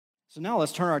So now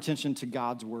let's turn our attention to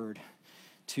God's word,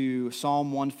 to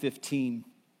Psalm 115.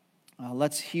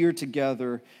 Let's hear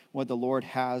together what the Lord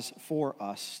has for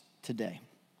us today.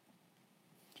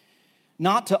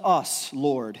 Not to us,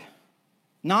 Lord,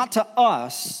 not to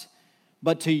us,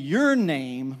 but to your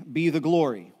name be the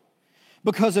glory,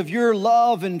 because of your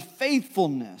love and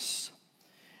faithfulness.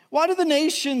 Why do the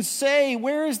nations say,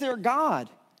 where is their God?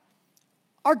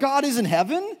 Our God is in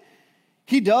heaven.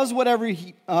 He does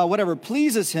whatever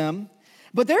pleases him.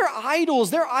 But their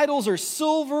idols are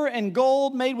silver and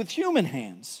gold made with human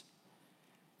hands.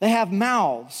 They have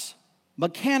mouths,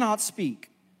 but cannot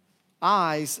speak.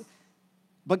 Eyes,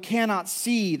 but cannot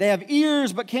see. They have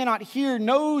ears, but cannot hear.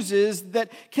 Noses that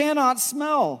cannot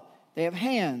smell. They have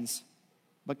hands,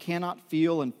 but cannot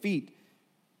feel. And feet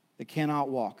that cannot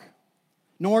walk.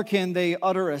 Nor can they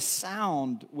utter a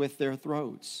sound with their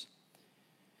throats.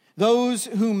 Those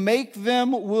who make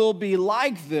them will be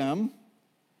like them,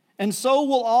 and so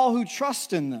will all who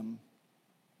trust in them.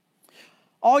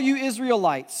 All you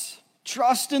Israelites,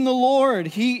 trust in the Lord.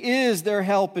 He is their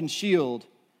help and shield.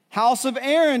 House of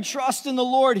Aaron, trust in the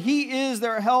Lord. He is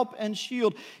their help and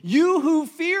shield. You who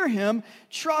fear him,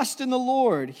 trust in the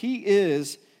Lord. He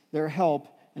is their help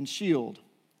and shield.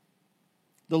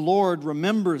 The Lord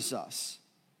remembers us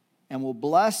and will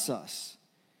bless us.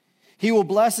 He will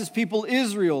bless his people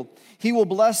Israel. He will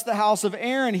bless the house of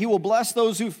Aaron. He will bless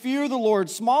those who fear the Lord,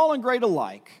 small and great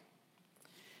alike.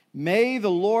 May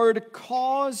the Lord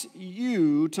cause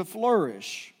you to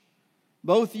flourish,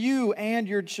 both you and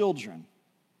your children.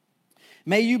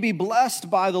 May you be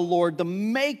blessed by the Lord, the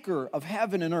maker of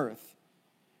heaven and earth.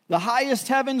 The highest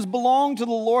heavens belong to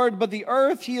the Lord, but the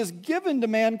earth he has given to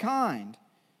mankind.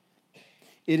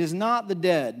 It is not the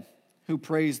dead who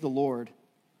praise the Lord,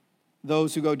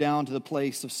 those who go down to the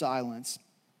place of silence.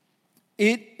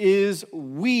 It is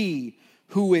we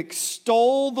who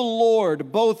extol the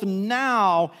Lord both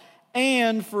now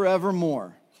and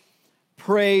forevermore.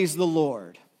 Praise the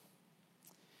Lord.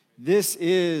 This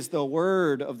is the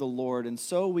word of the Lord, and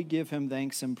so we give him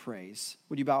thanks and praise.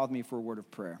 Would you bow with me for a word of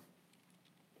prayer?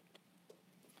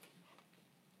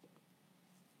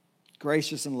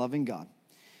 Gracious and loving God,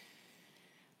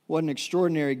 what an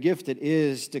extraordinary gift it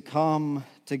is to come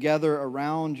together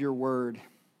around your word,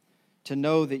 to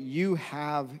know that you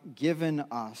have given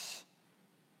us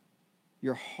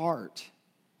your heart.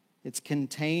 It's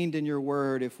contained in your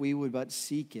word if we would but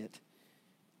seek it.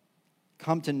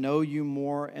 Come to know you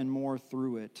more and more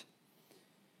through it.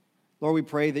 Lord, we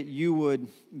pray that you would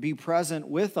be present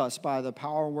with us by the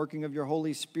power and working of your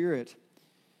Holy Spirit,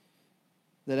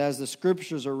 that as the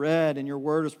scriptures are read and your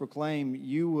word is proclaimed,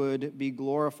 you would be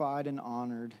glorified and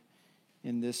honored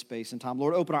in this space and time.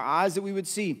 Lord, open our eyes that we would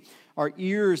see, our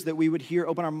ears that we would hear,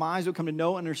 open our minds that would come to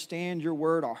know and understand your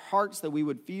word, our hearts that we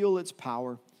would feel its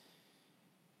power.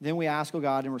 Then we ask, oh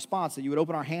God, in response, that you would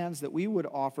open our hands, that we would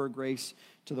offer grace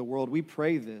to the world. We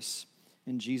pray this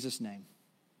in Jesus' name.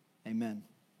 Amen.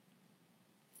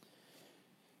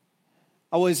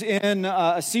 I was in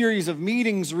a series of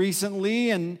meetings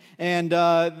recently, and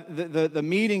the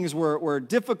meetings were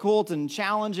difficult and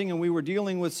challenging, and we were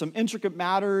dealing with some intricate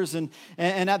matters, and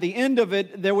at the end of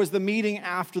it, there was the meeting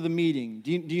after the meeting.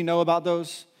 Do you know about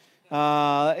those?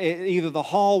 Either the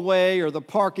hallway or the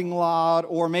parking lot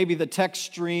or maybe the text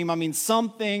stream. I mean,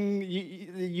 something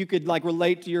you could like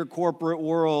relate to your corporate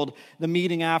world, the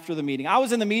meeting after the meeting. I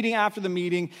was in the meeting after the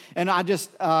meeting, and I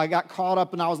just got caught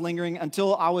up and I was lingering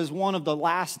until I was one of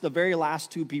the very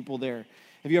last two people there.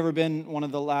 Have you ever been one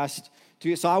of the last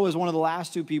two? So I was one of the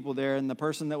last two people there, and the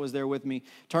person that was there with me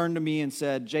turned to me and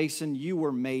said, "Jason, you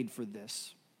were made for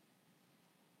this."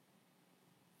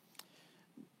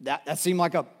 That seemed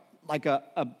like a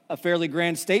fairly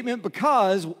grand statement,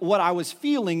 because what I was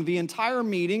feeling the entire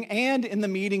meeting and in the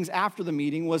meetings after the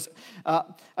meeting was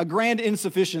a grand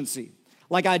insufficiency.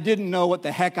 Like I didn't know what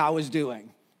the heck I was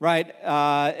doing, right?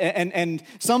 And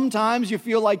sometimes you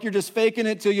feel like you're just faking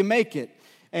it till you make it.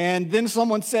 And then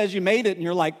someone says you made it and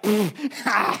you're like,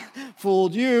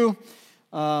 fooled you.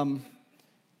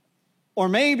 Or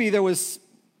maybe there was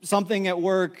something at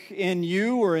work in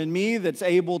you or in me that's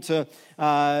able to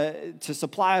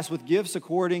supply us with gifts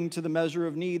according to the measure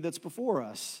of need that's before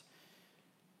us.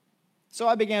 So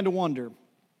I began to wonder,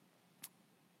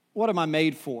 what am I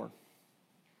made for?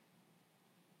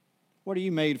 What are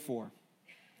you made for?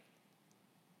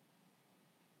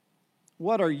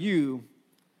 What are you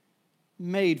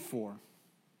made for?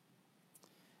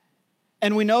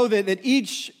 And we know that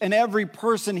each and every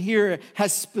person here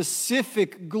has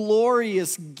specific,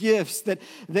 glorious gifts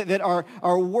that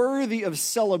are worthy of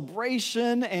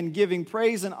celebration and giving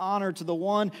praise and honor to the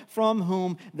one from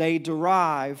whom they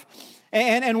derive.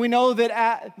 And we know that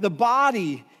at the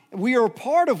body, we are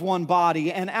part of one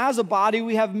body, and as a body,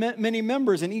 we have many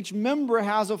members, and each member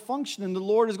has a function, and the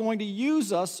Lord is going to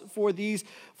use us for these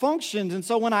functions. And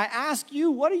so when I ask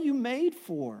you, what are you made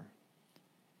for?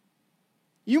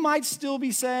 You might still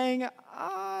be saying,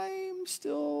 I'm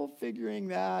still figuring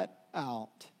that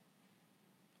out.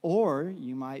 Or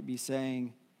you might be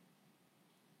saying,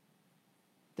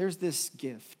 there's this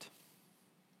gift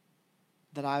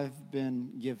that I've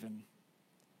been given,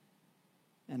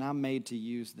 and I'm made to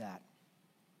use that.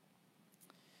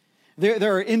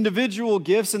 There are individual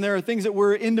gifts and there are things that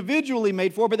we're individually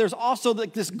made for, but there's also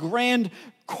like this grand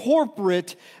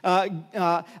corporate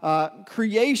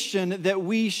creation that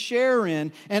we share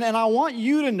in. And I want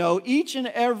you to know each and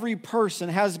every person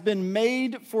has been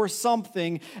made for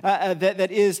something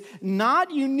that is not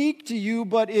unique to you,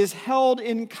 but is held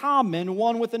in common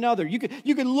one with another. You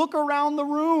could look around the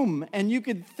room and you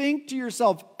could think to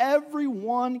yourself,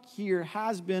 everyone here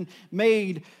has been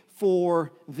made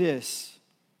for this.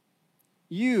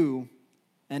 You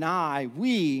and I,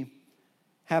 we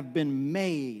have been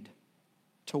made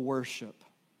to worship.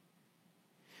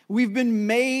 We've been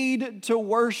made to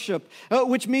worship,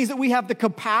 which means that we have the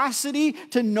capacity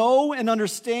to know and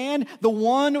understand the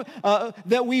one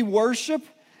that we worship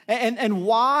and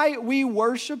why we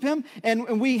worship him.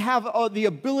 And we have the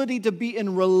ability to be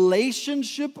in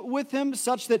relationship with him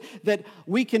such that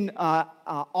we can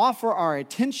offer our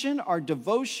attention, our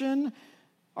devotion,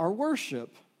 our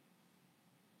worship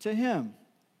to him.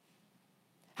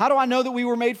 How do I know that we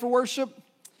were made for worship?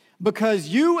 Because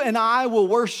you and I will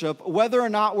worship whether or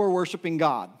not we're worshiping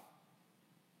God.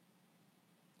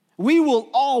 We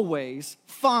will always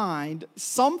find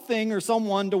something or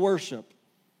someone to worship.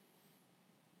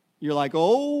 You're like,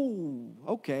 oh,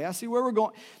 okay, I see where we're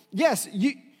going. Yes,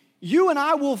 you and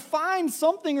I will find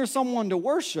something or someone to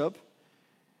worship.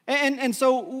 And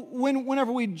so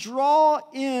whenever we draw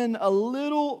in a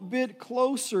little bit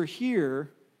closer here,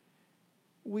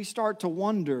 we start to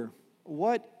wonder,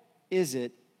 what is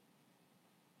it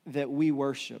that we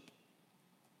worship?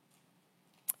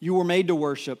 You were made to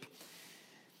worship.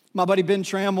 My buddy Ben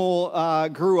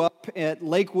Trammell grew up at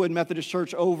Lakewood Methodist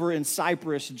Church over in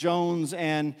Cypress, Jones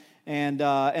and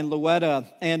Louetta,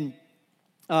 and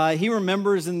he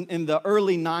remembers in the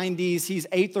early 90s, he's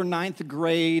 8th or 9th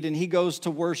grade, and he goes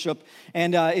to worship,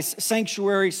 and it's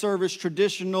sanctuary service,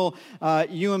 traditional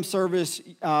service,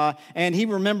 and he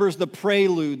remembers the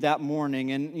prelude that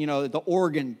morning, and the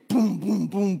organ, boom, boom,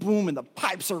 boom, boom, and the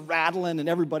pipes are rattling, and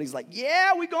everybody's like,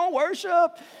 yeah, we gonna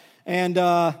worship, and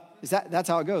that's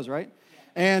how it goes, right?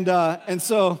 And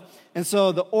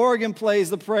so the organ plays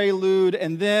the prelude,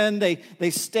 and then they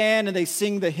stand and they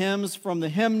sing the hymns from the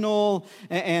hymnal,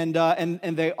 and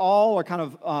they all are kind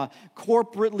of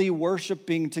corporately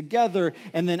worshiping together.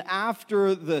 And then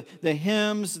after the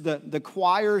hymns, the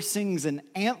choir sings an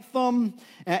anthem,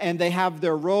 and they have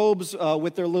their robes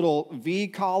with their little V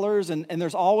collars, and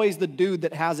there's always the dude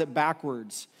that has it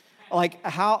backwards.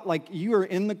 Like you are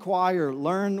in the choir,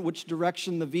 learn which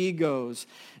direction the V goes.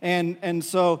 And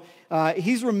so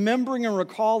he's remembering and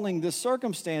recalling this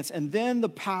circumstance, and then the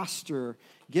pastor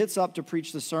gets up to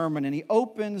preach the sermon, and he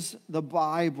opens the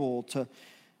Bible to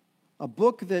a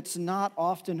book that's not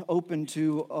often open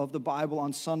to of the Bible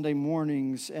on Sunday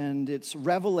mornings, and it's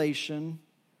Revelation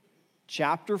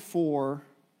chapter 4,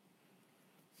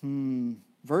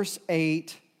 verse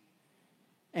 8,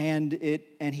 and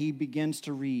he begins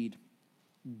to read,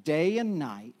 day and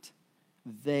night,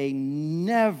 they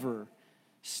never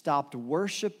stopped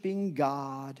worshiping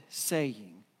God,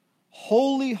 saying,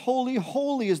 holy, holy,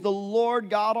 holy is the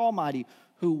Lord God Almighty,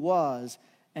 who was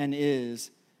and is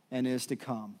to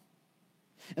come.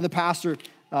 And the pastor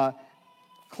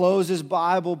closed his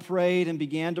Bible, prayed, and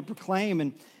began to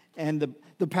proclaim. And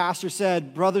the pastor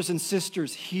said, brothers and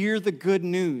sisters, hear the good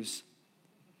news.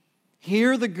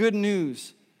 Hear the good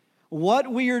news.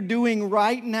 What we are doing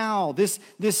right now, this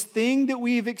thing that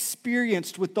we've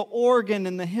experienced with the organ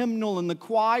and the hymnal and the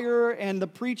choir and the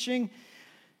preaching,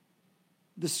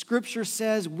 the scripture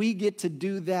says we get to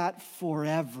do that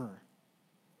forever.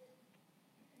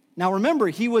 Now remember,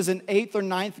 he was an 8th or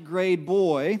 9th grade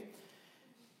boy,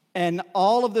 and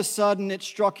all of a sudden it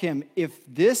struck him, if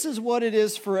this is what it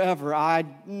is forever, I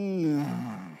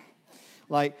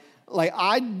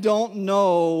don't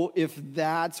know if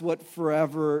that's what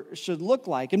forever should look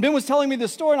like. And Ben was telling me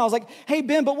this story, and I was like, hey,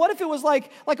 Ben, but what if it was like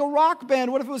a rock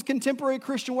band? What if it was contemporary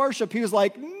Christian worship? He was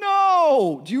like, no,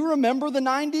 No. Do you remember the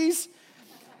 90s?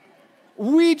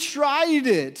 We tried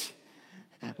it.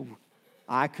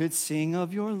 I could sing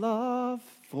of your love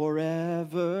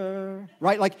forever.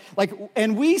 Right?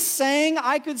 And we sang,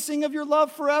 I could sing of your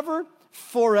love forever.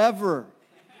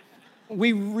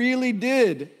 We really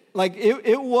did. Like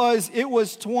it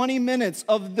was 20 minutes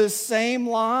of the same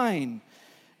line.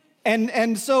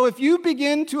 And so if you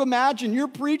begin to imagine your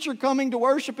preacher coming to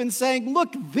worship and saying,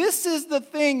 look, this is the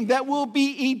thing that will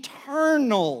be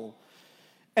eternal.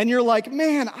 And you're like,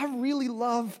 man, I really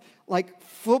love like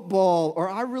football, or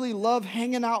I really love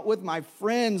hanging out with my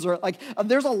friends, or like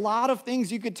there's a lot of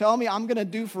things you could tell me I'm going to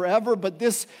do forever, but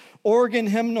this organ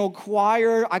hymnal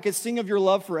choir, I could sing of your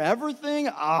love forever thing,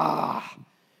 And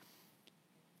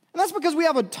that's because we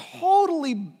have a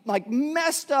totally like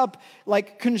messed up,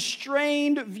 like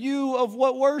constrained view of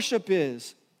what worship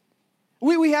is.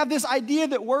 We have this idea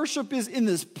that worship is in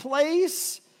this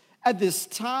place at this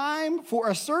time for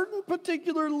a certain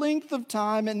particular length of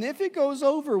time, and if it goes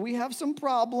over, we have some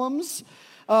problems.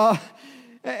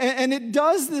 And it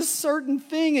does this certain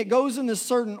thing. It goes in this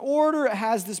certain order. It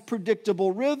has this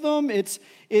predictable rhythm. It's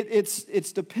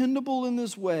dependable in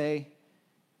this way.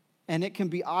 And it can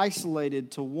be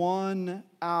isolated to 1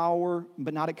 hour,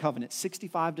 but not at Covenant,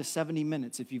 65 to 70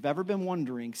 minutes. If you've ever been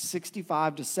wondering,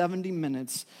 65 to 70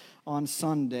 minutes on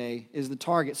Sunday is the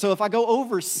target. So if I go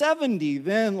over 70,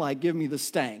 then like give me the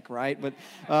stank, right? But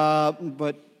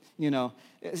you know,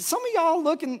 some of y'all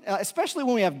looking, especially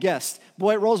when we have guests,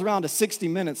 boy, it rolls around to 60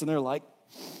 minutes and they're like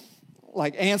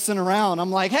antsing around.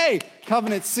 I'm like, hey,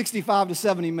 Covenant's 65 to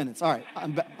 70 minutes. All right,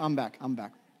 I'm back.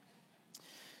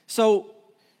 So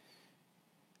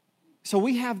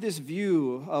we have this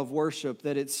view of worship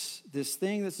that it's this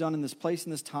thing that's done in this place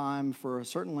and this time for a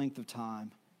certain length of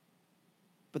time.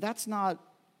 But that's not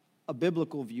a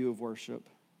biblical view of worship.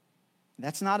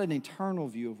 That's not an eternal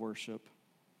view of worship.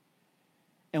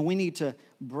 And we need to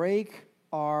break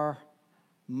our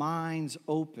minds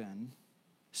open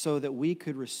so that we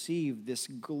could receive this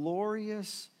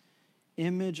glorious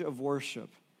image of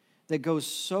worship that goes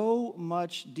so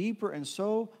much deeper and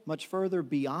so much further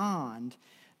beyond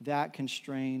that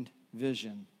constrained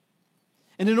vision.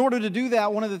 And in order to do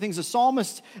that, one of the things the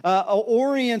psalmist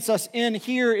orients us in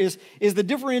here is the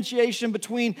differentiation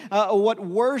between what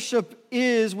worship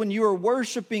is when you are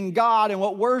worshiping God and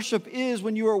what worship is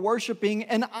when you are worshiping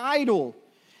an idol.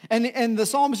 And the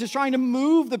psalmist is trying to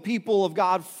move the people of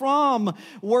God from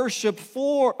worship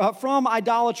from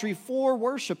idolatry for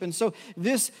worship. And so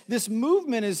this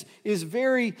movement is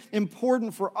very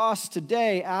important for us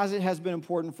today, as it has been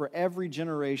important for every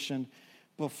generation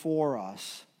before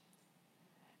us.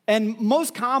 And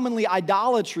most commonly,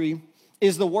 idolatry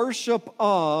is the worship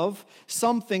of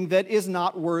something that is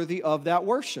not worthy of that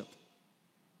worship.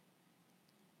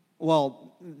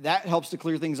 Well, that helps to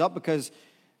clear things up because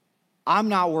I'm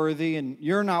not worthy and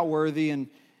you're not worthy,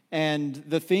 and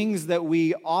the things that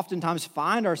we oftentimes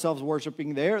find ourselves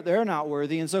worshiping, they're not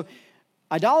worthy. And so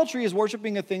idolatry is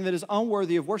worshiping a thing that is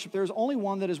unworthy of worship. There is only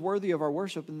one that is worthy of our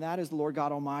worship, and that is the Lord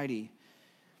God Almighty.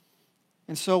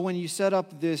 And so when you set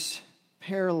up this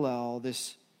parallel,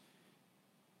 this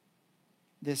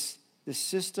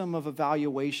system of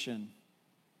evaluation,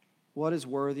 what is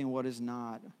worthy and what is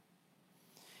not.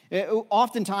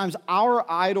 Oftentimes, our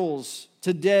idols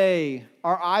today,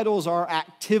 our idols are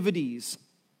activities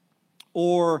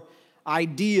or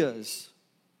ideas.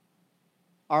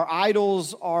 Our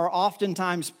idols are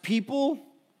oftentimes people.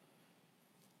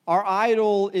 Our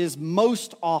idol is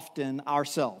most often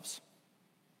ourselves.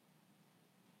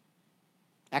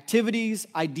 Activities,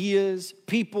 ideas,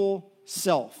 people,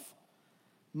 self.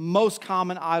 Most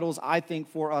common idols, I think,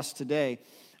 for us today.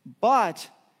 But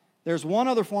there's one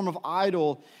other form of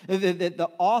idol that the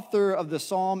author of the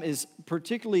psalm is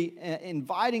particularly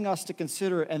inviting us to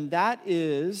consider, and that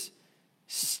is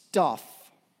stuff,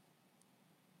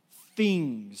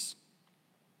 things.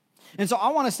 And so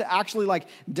I want us to actually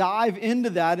dive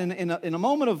into that in a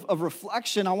moment of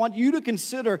reflection. I want you to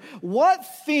consider, what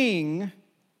thing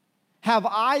have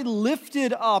I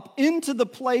lifted up into the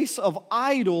place of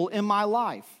idol in my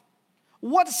life?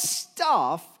 What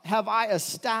stuff have I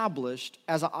established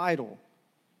as an idol?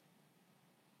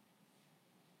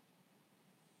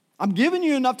 I'm giving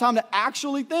you enough time to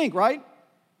actually think, right?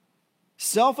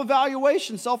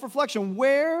 Self-evaluation, self-reflection.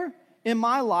 Where in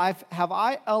my life have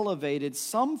I elevated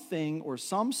something or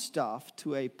some stuff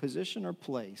to a position or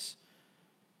place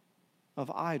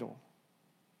of idol?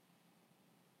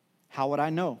 How would I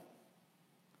know?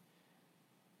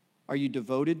 Are you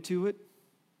devoted to it?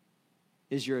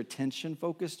 Is your attention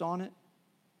focused on it?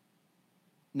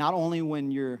 Not only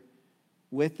when you're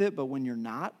with it, but when you're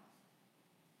not?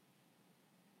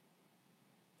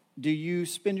 do you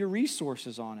spend your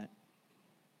resources on it?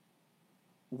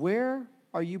 Where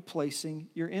are you placing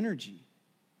your energy?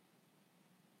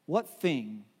 What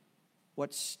thing,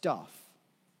 what stuff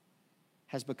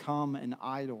has become an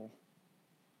idol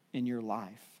in your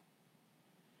life?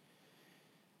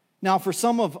 Now, for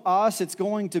some of us, it's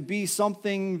going to be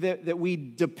something that we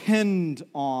depend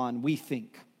on, we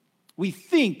think. We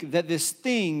think that this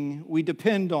thing we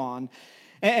depend on.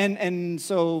 And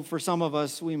so for some of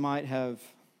us, we might have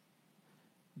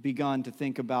begun to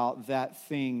think about that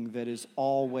thing that is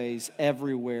always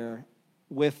everywhere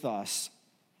with us.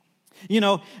 You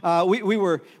know, we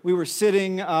were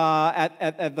sitting at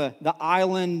the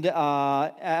island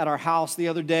at our house the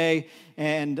other day,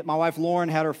 and my wife Lauren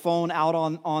had her phone out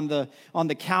on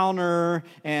the counter,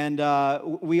 and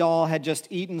we all had just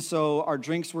eaten, so our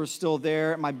drinks were still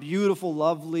there. My beautiful,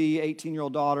 lovely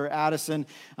 18-year-old daughter Addison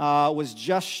was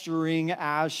gesturing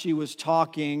as she was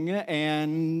talking,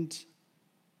 and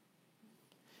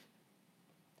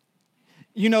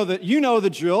you know the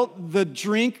drill. The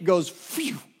drink goes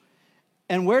phew.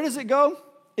 And where does it go?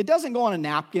 It doesn't go on a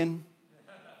napkin.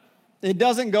 It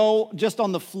doesn't go just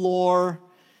on the floor.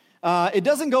 It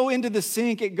doesn't go into the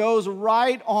sink. It goes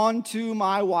right onto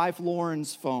my wife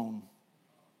Lauren's phone.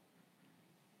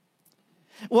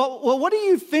 Well, what do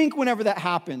you think whenever that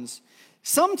happens?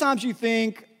 Sometimes you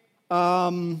think,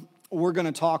 we're going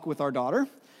to talk with our daughter.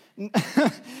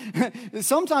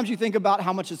 Sometimes you think about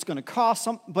how much it's going to cost.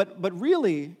 But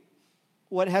really,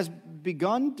 what has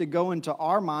begun to go into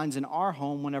our minds in our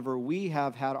home whenever we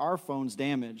have had our phones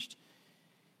damaged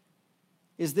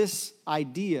is this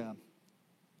idea: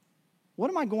 what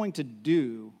am I going to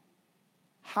do?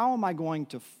 How am I going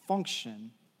to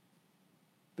function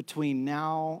between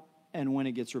now and when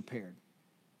it gets repaired?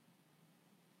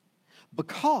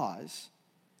 Because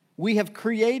we have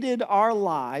created our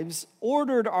lives,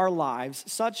 ordered our lives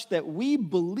such that we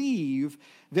believe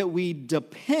that we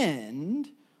depend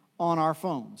on our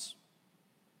phones.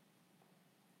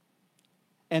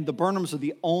 And the Burnhams are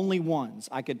the only ones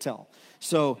I could tell.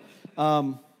 So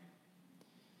some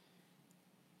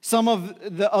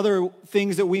of the other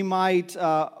things that we might,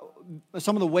 some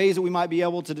of the ways that we might be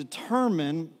able to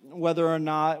determine whether or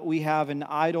not we have an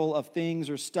idol of things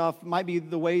or stuff might be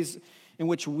the ways in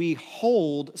which we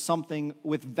hold something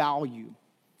with value.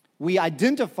 We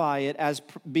identify it as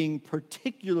being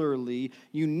particularly,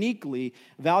 uniquely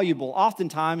valuable.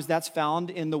 Oftentimes, that's found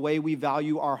in the way we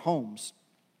value our homes.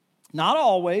 Not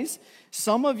always.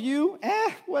 Some of you,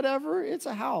 whatever, it's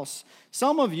a house.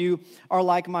 Some of you are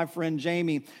like my friend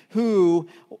Jamie, who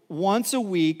once a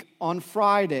week on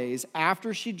Fridays,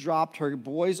 after she dropped her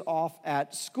boys off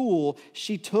at school,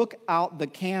 she took out the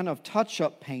can of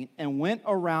touch-up paint and went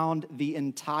around the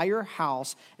entire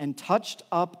house and touched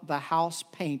up the house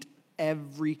paint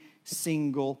every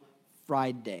single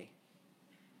Friday.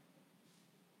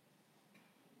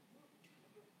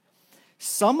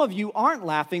 Some of you aren't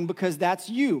laughing because that's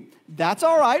you. That's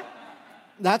all right.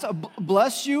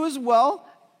 Bless you as well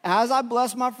as I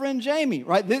bless my friend Jamie,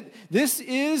 right? This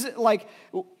is like,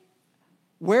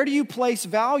 where do you place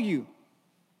value?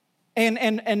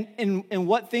 And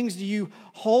what things do you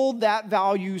hold that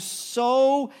value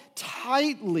so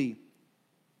tightly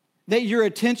that your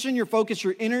attention, your focus,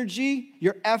 your energy,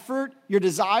 your effort, your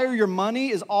desire, your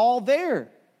money is all there?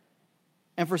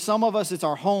 And for some of us, it's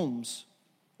our homes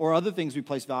or other things we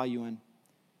place value in.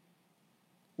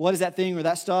 What is that thing or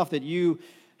that stuff that you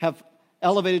have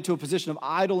elevated to a position of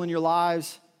idol in your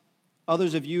lives?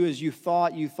 Others of you, as you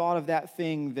thought of that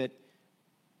thing that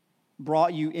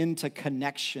brought you into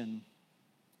connection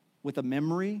with a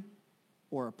memory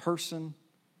or a person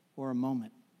or a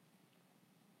moment.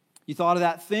 You thought of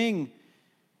that thing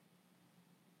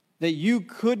that you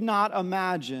could not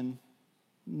imagine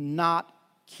not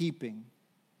keeping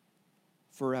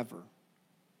forever.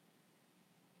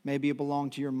 Maybe it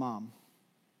belonged to your mom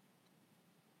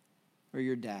or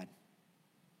your dad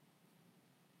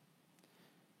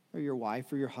or your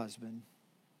wife or your husband.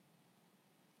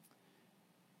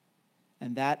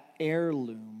 And that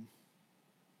heirloom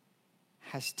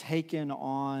has taken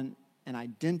on an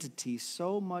identity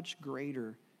so much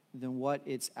greater than what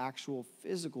its actual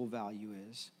physical value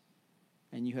is.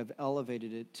 And you have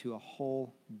elevated it to a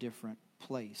whole different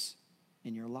place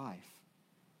in your life.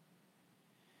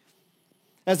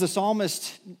 As the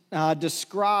psalmist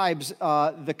describes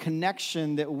the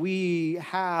connection that we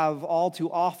have all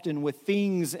too often with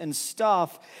things and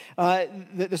stuff,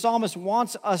 the psalmist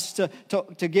wants us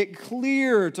to get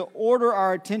clear, to order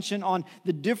our attention on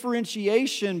the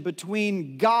differentiation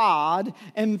between God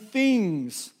and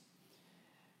things.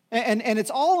 And it's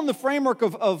all in the framework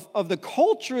of the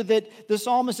culture that the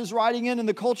psalmist is writing in, and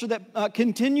the culture that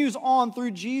continues on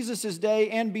through Jesus' day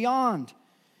and beyond.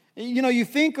 You know, you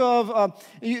think of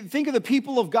the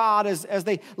people of God as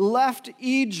they left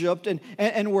Egypt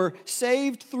and were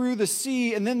saved through the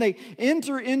sea, and then they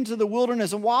enter into the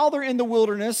wilderness. And while they're in the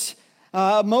wilderness,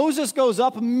 Moses goes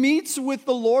up, meets with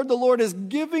the Lord. The Lord is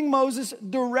giving Moses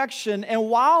direction. And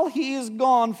while he is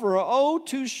gone for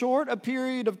too short a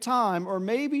period of time, or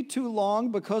maybe too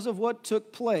long because of what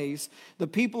took place, the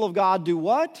people of God do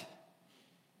what?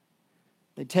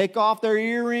 They take off their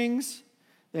earrings.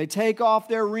 They take off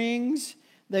their rings.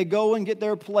 They go and get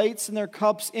their plates and their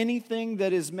cups, anything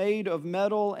that is made of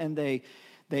metal, and they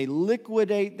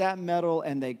liquidate that metal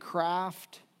and they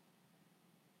craft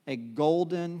a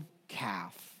golden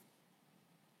calf,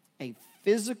 a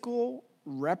physical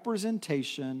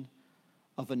representation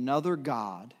of another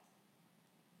god,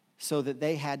 so that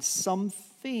they had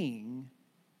something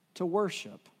to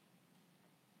worship.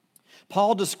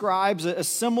 Paul describes a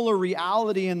similar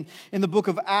reality in the book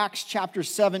of Acts chapter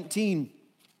 17.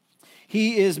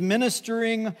 He is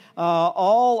ministering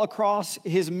all across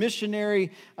his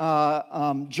missionary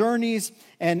journeys,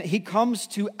 and he comes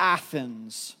to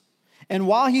Athens. And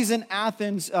while he's in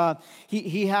Athens,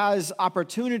 he has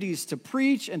opportunities to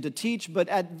preach and to teach, but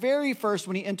at very first,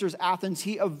 when he enters Athens,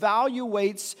 he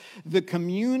evaluates the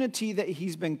community that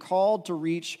he's been called to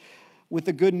reach with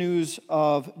the good news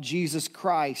of Jesus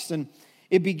Christ. And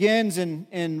it begins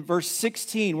in verse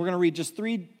 16. We're going to read just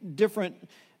 3 different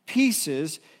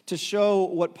pieces to show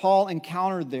what Paul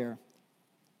encountered there.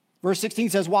 Verse 16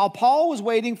 says, "While Paul was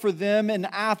waiting for them in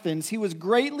Athens, he was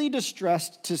greatly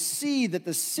distressed to see that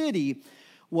the city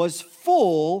was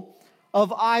full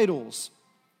of idols."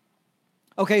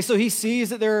 Okay, so he sees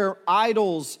that there are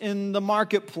idols in the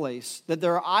marketplace, that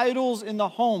there are idols in the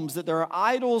homes, that there are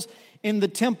idols in the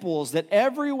temples, that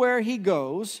everywhere he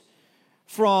goes,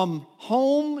 from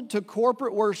home to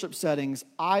corporate worship settings,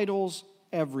 idols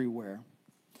everywhere.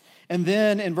 And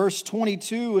then in verse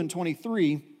 22 and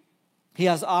 23, he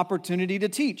has opportunity to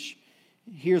teach.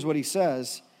 Here's what he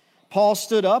says. Paul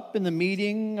stood up in the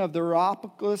meeting of the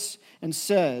Areopagus and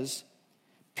says,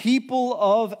 "People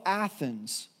of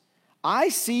Athens, I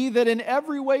see that in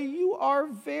every way you are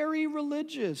very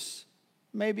religious."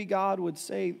 Maybe God would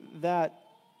say that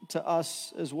to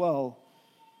us as well.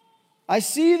 "I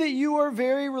see that you are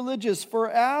very religious, for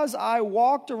as I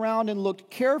walked around and looked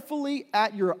carefully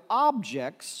at your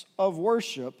objects of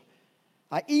worship,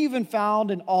 I even found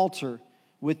an altar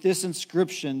with this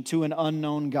inscription, 'To an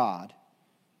unknown God.'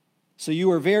 So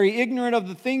you are very ignorant of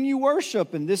the thing you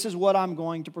worship, and this is what I'm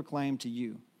going to proclaim to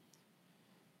you."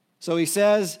 So he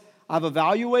says, I've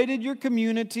evaluated your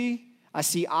community. I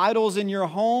see idols in your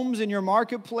homes, in your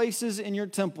marketplaces, in your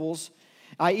temples.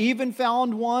 I even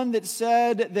found one that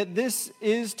said that this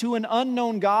is to an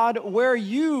unknown God, where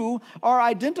you are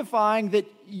identifying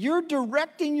that you're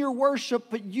directing your worship,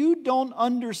 but you don't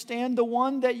understand the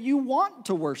one that you want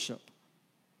to worship.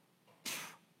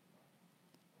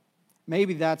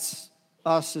 Maybe that's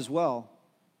us as well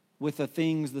with the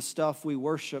things, the stuff we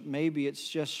worship. Maybe it's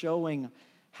just showing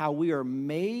how we are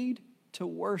made to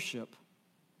worship.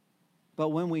 But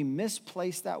when we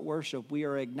misplace that worship, we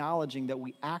are acknowledging that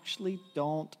we actually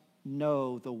don't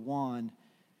know the one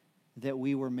that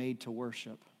we were made to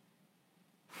worship.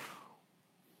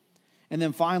 And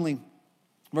then finally,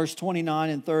 verse 29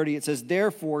 and 30, it says,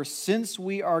 "Therefore, since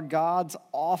we are God's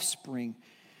offspring,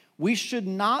 we should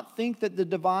not think that the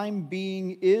divine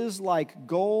being is like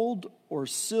gold or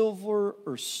silver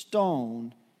or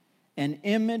stone, an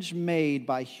image made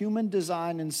by human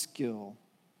design and skill.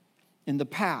 In the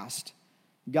past,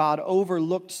 God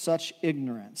overlooked such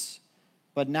ignorance,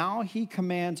 but now he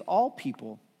commands all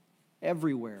people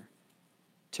everywhere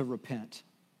to repent."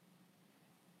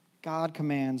 God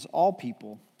commands all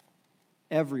people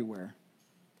everywhere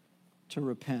to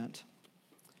repent.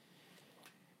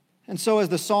 And so as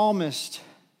the psalmist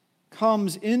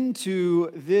comes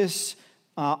into this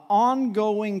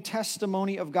ongoing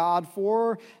testimony of God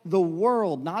for the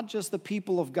world, not just the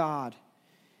people of God,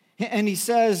 and he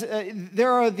says,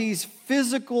 there are these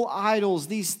physical idols,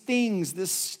 these things,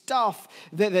 this stuff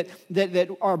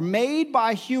that are made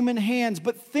by human hands,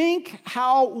 but think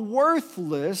how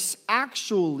worthless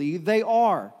actually they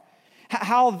are.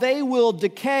 How they will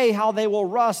decay, how they will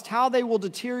rust, how they will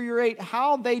deteriorate,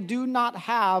 how they do not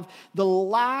have the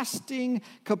lasting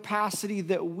capacity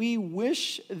that we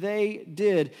wish they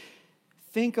did.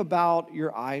 Think about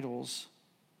your idols.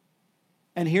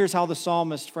 And here's how the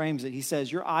psalmist frames it. He says,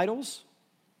 your idols,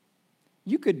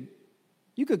 you could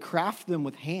craft them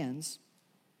with hands,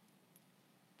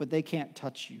 but they can't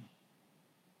touch you.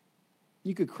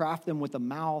 You could craft them with a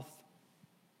mouth,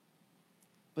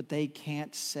 but they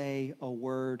can't say a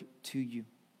word to you.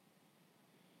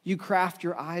 You craft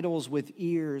your idols with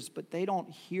ears, but they don't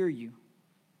hear you.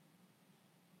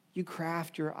 You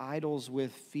craft your idols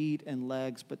with feet and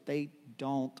legs, but they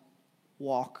don't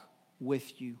walk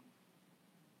with you.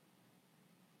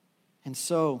 And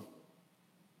so,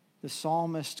 the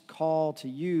psalmist's call to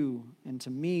you and to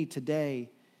me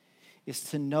today is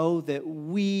to know that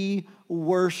we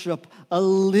worship a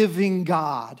living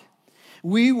God.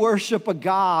 We worship a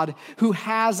God who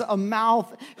has a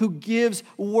mouth, who gives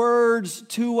words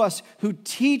to us, who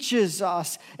teaches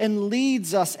us and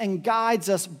leads us and guides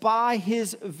us by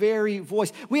his very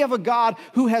voice. We have a God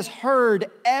who has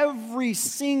heard every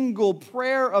single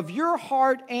prayer of your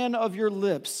heart and of your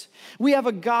lips. We have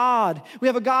a God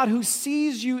who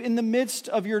sees you in the midst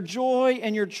of your joy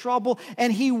and your trouble,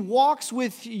 and he walks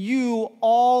with you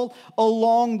all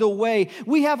along the way.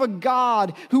 We have a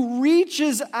God who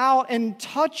reaches out and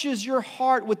touches your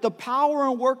heart with the power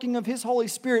and working of his Holy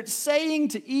Spirit, saying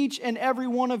to each and every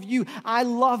one of you, I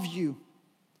love you.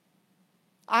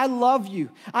 I love you.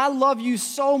 I love you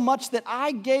so much that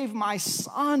I gave my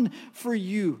son for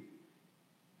you.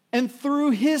 And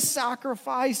through his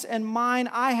sacrifice and mine,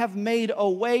 I have made a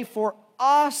way for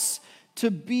us to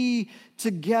be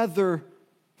together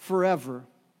forever.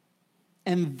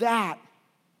 And that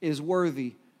is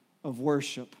worthy of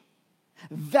worship.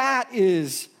 That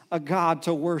is a God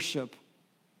to worship.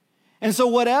 And so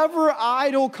whatever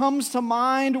idol comes to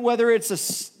mind, whether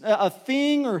it's a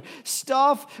thing or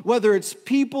stuff, whether it's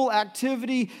people,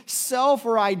 activity, self,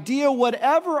 or idea,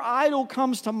 whatever idol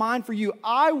comes to mind for you,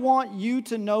 I want you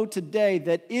to know today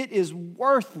that it is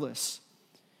worthless.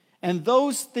 And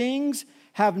those things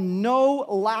have no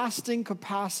lasting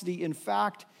capacity. In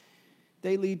fact,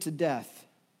 they lead to death.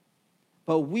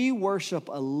 But we worship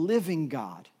a living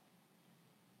God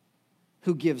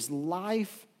who gives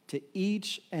life to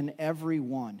each and every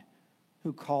one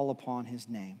who call upon his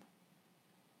name.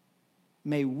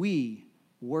 May we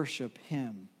worship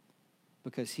him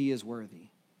because he is worthy.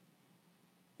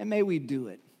 And may we do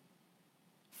it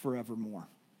forevermore.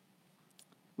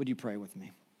 Would you pray with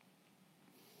me?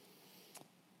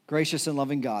 Gracious and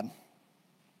loving God,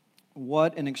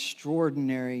 what an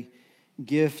extraordinary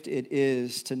gift it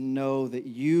is to know that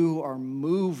you are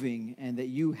moving and that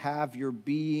you have your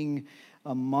being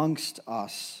amongst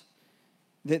us,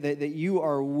 that you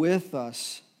are with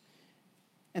us,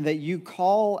 and that you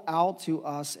call out to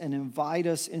us and invite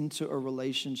us into a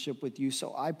relationship with you.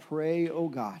 So I pray, oh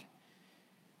God,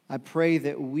 I pray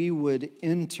that we would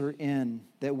enter in,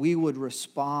 that we would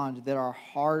respond, that our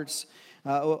hearts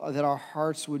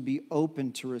would be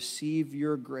open to receive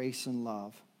your grace and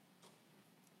love.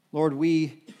 Lord,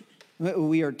 we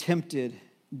are tempted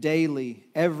daily,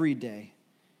 every day,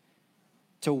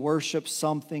 to worship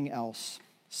something else,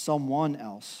 someone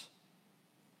else.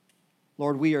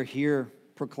 Lord, we are here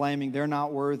proclaiming they're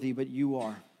not worthy, but you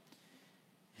are.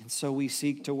 And so we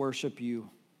seek to worship you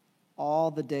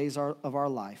all the days of our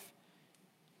life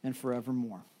and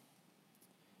forevermore.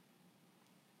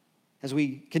 As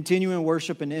we continue in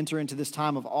worship and enter into this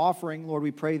time of offering, Lord, we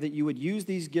pray that you would use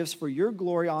these gifts for your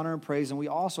glory, honor, and praise. And we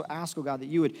also ask, oh God, that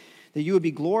you would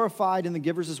be glorified in the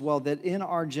givers as well, that in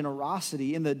our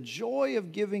generosity, in the joy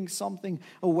of giving something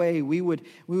away, we would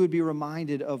be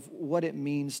reminded of what it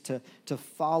means to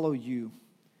follow you.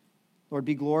 Lord,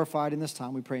 be glorified in this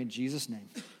time. We pray in Jesus' name.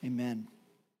 Amen.